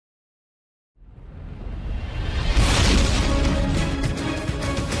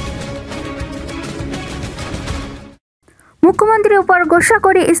মুখ্যমন্ত্রীর উপর গোসা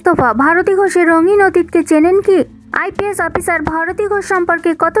করে ইস্তফা। ভারতী ঘোষের রঙিন অতীতকে চেনেন কি? আইপিএস অফিসার ভারতী ঘোষ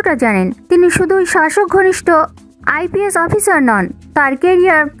সম্পর্কে কতটা জানেন? তিনি শুধুই শাসক ঘনিষ্ঠ আইপিএস অফিসার নন, তার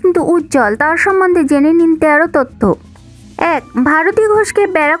কেরিয়ার কিন্তু উজ্জ্বল। তার সম্বন্ধে জেনে নিন 13 তথ্য। 1. ভারতী ঘোষকে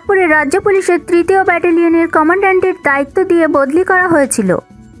ব্যারাকপুরের রাজ্য পুলিশের 3য় ব্যাটালিয়নের কমান্ড্যান্টের দায়িত্ব দিয়ে বদলি করা হয়েছিল।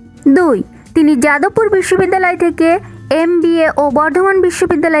 2. তিনি যাদবপুর বিশ্ববিদ্যালয় থেকে MBA ও বর্ধমান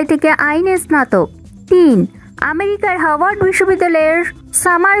বিশ্ববিদ্যালয় থেকে আইনে স্নাতক। 3. আমেরিকার হার্ভার্ড বিশ্ববিদ্যালয়ের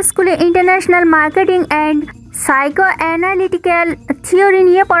সামার স্কুলে international marketing and psycho analytical theory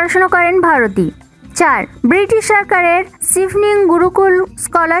নিয়ে পড়াশোনা করেন ভারতী। 4. ব্রিটিশ সরকারের সিফনিং গুরুকুল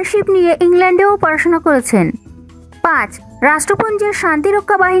স্কলারশিপ নিয়ে ইংল্যান্ডেও পড়াশোনা করেছেন। 5. রাষ্ট্রপুঞ্জের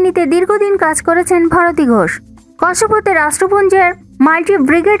শান্তিরক্ষা বাহিনীতে দীর্ঘদিন কাজ করেছেন ভারতী ঘোষ। কসোভোতে রাষ্ট্রপুঞ্জের মাল্টি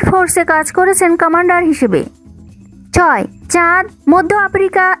ব্রিগেড ফোর্সে কাজ করেছেন কমান্ডার হিসেবে। 6. চাঁদ, মধ্য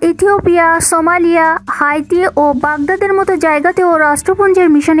আফ্রিকা, ইথিওপিয়া, সোমালিয়া, হাইতি ও বাগদাদের মতো জায়গাতেও রাষ্ট্রপুঞ্জের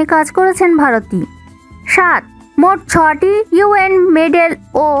মিশনে কাজ করেছেন ভারতী। 7. মোট 6টি UN মেডেল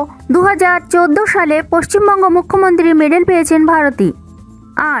ও 2014 সালে পশ্চিমবঙ্গ মুখ্যমন্ত্রী মেডেল পেয়েছেন ভারতী।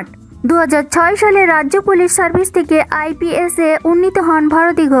 8. 2006 সালে রাজ্য পুলিশ সার্ভিস থেকে IPS এ উন্নীত হন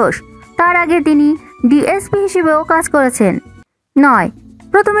ভারতী ঘোষ। তার আগে তিনি DSP হিসেবেও কাজ করেছেন। 9.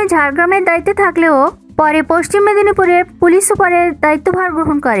 প্রথমে ঝাড়গ্রামের দায়িত্বে থাকলেও পরে পশ্চিম মেদিনীপুরের পুলিশ সুপারের দায়িত্বভার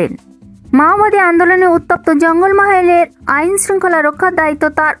গ্রহণ করেন। মাওবাদী আন্দোলনে উত্তপ্ত জঙ্গলমহলের আইন শৃঙ্খলা রক্ষার দায়িত্ব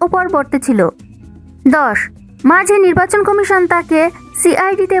তার উপর বর্তেছিল। 10. মাঝে নির্বাচন কমিশন তাকে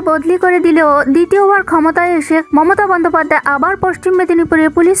CID-তে বদলি করে দিলেও দ্বিতীয়বার ক্ষমতায় এসে মমতা বন্দ্যোপাধ্যায় আবার পশ্চিম মেদিনীপুরের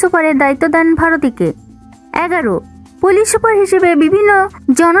পুলিশ সুপারের দায়িত্ব দেন ভারতীকে। 11. পুলিশ সুপার হিসেবে বিভিন্ন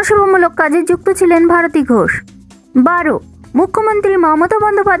জনসেবামূলক কাজে যুক্ত ছিলেন ভারতী ঘোষ। 12. মুখ্যমন্ত্রী মমতা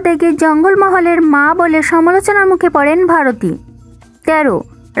বন্দ্যোপাধ্যায়কে জঙ্গলমহলের মা বলে সমালোচনার মুখে পড়েন ভারতী। 13.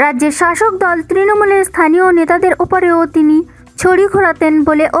 রাজ্যের শাসক দল তৃণমূলের স্থানীয় নেতাদের উপরেও তিনি ছড়ি ঘোরাতেন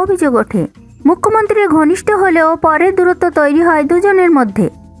বলে অভিযোগ ওঠে। মুখ্যমন্ত্রীর ঘনিষ্ঠ হলেও পরে দূরত্ব তৈরি হয় দুজনের মধ্যে।